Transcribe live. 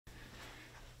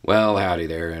Well, howdy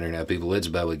there, Internet people. It's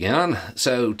Beau again.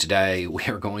 So, today we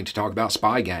are going to talk about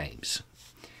spy games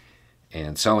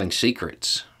and selling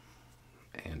secrets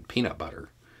and peanut butter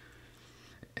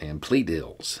and plea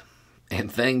deals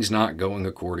and things not going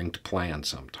according to plan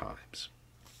sometimes.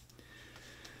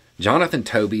 Jonathan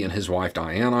Toby and his wife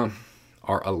Diana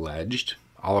are alleged,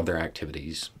 all of their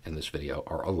activities in this video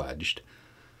are alleged,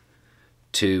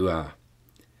 to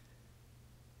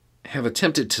have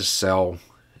attempted to sell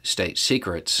state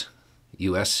secrets,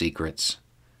 U.S. secrets,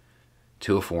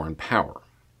 to a foreign power.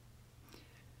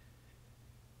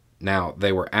 Now,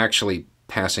 they were actually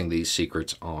passing these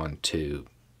secrets on to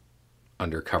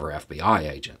undercover FBI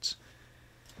agents.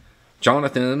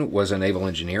 Jonathan was a naval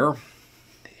engineer.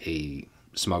 He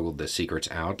smuggled the secrets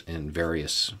out in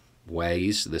various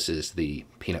ways. This is the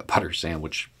peanut butter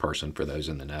sandwich person, for those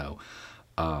in the know.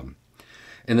 And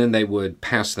then they would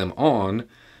pass them on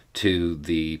to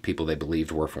the people they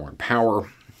believed were foreign power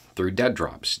through dead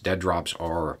drops. Dead drops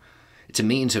it's a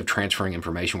means of transferring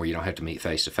information where you don't have to meet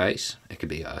face to face. It could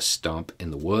be a stump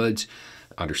in the woods,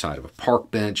 underside of a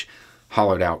park bench,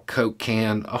 hollowed out Coke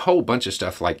can, a whole bunch of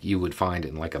stuff like you would find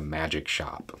in like a magic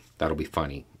shop. That'll be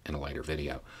funny in a later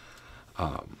video.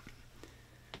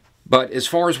 But as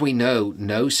far as we know,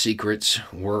 no secrets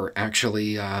were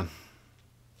actually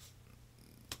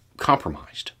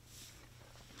compromised.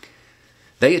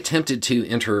 They attempted to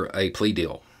enter a plea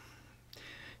deal.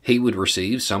 He would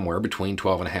receive somewhere between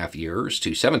 12.5 years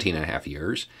to 17.5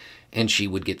 years, and she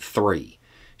would get 3.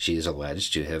 She is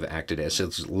alleged to have acted as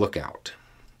his lookout.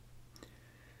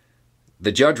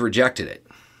 The judge rejected it,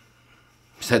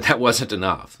 said that wasn't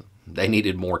enough. They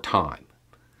needed more time.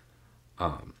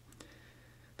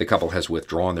 The couple has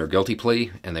withdrawn their guilty plea,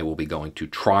 and they will be going to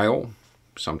trial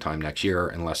sometime next year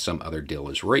unless some other deal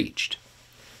is reached.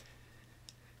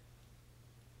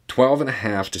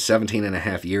 12.5 to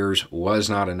 17.5 years was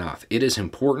not enough. It is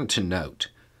important to note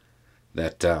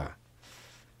that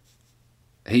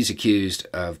he's accused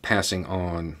of passing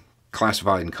on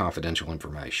classified and confidential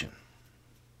information.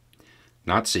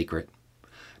 Not secret,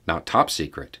 not top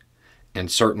secret, and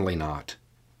certainly not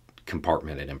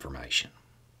compartmented information.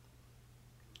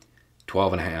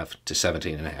 12.5 to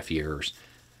 17.5 years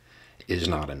is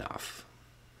not enough.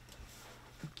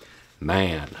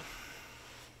 Man.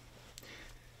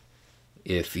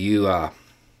 If you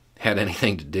had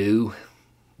anything to do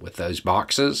with those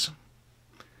boxes,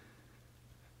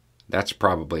 that's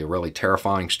probably a really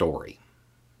terrifying story.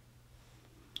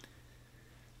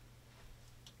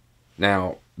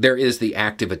 Now, there is the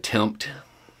active attempt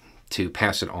to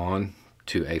pass it on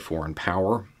to a foreign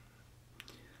power,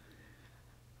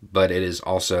 but it is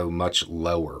also much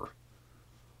lower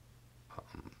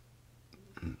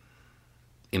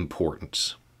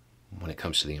importance when it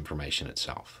comes to the information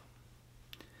itself.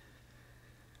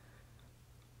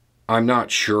 I'm not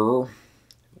sure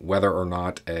whether or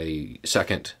not a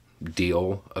second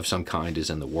deal of some kind is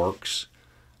in the works,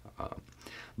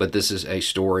 but this is a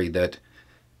story that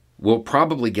will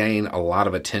probably gain a lot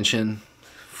of attention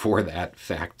for that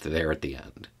fact there at the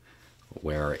end,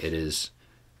 where it's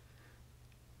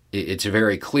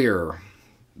very clear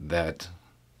that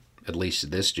at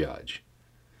least this judge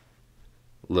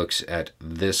looks at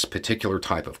this particular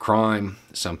type of crime,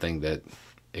 something that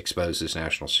exposes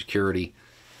national security,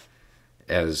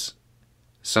 as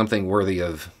something worthy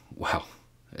of, well,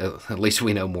 at least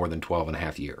we know more than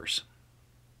 12.5 years.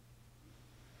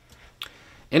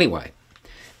 Anyway,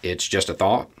 it's just a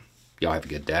thought. Y'all have a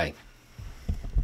good day.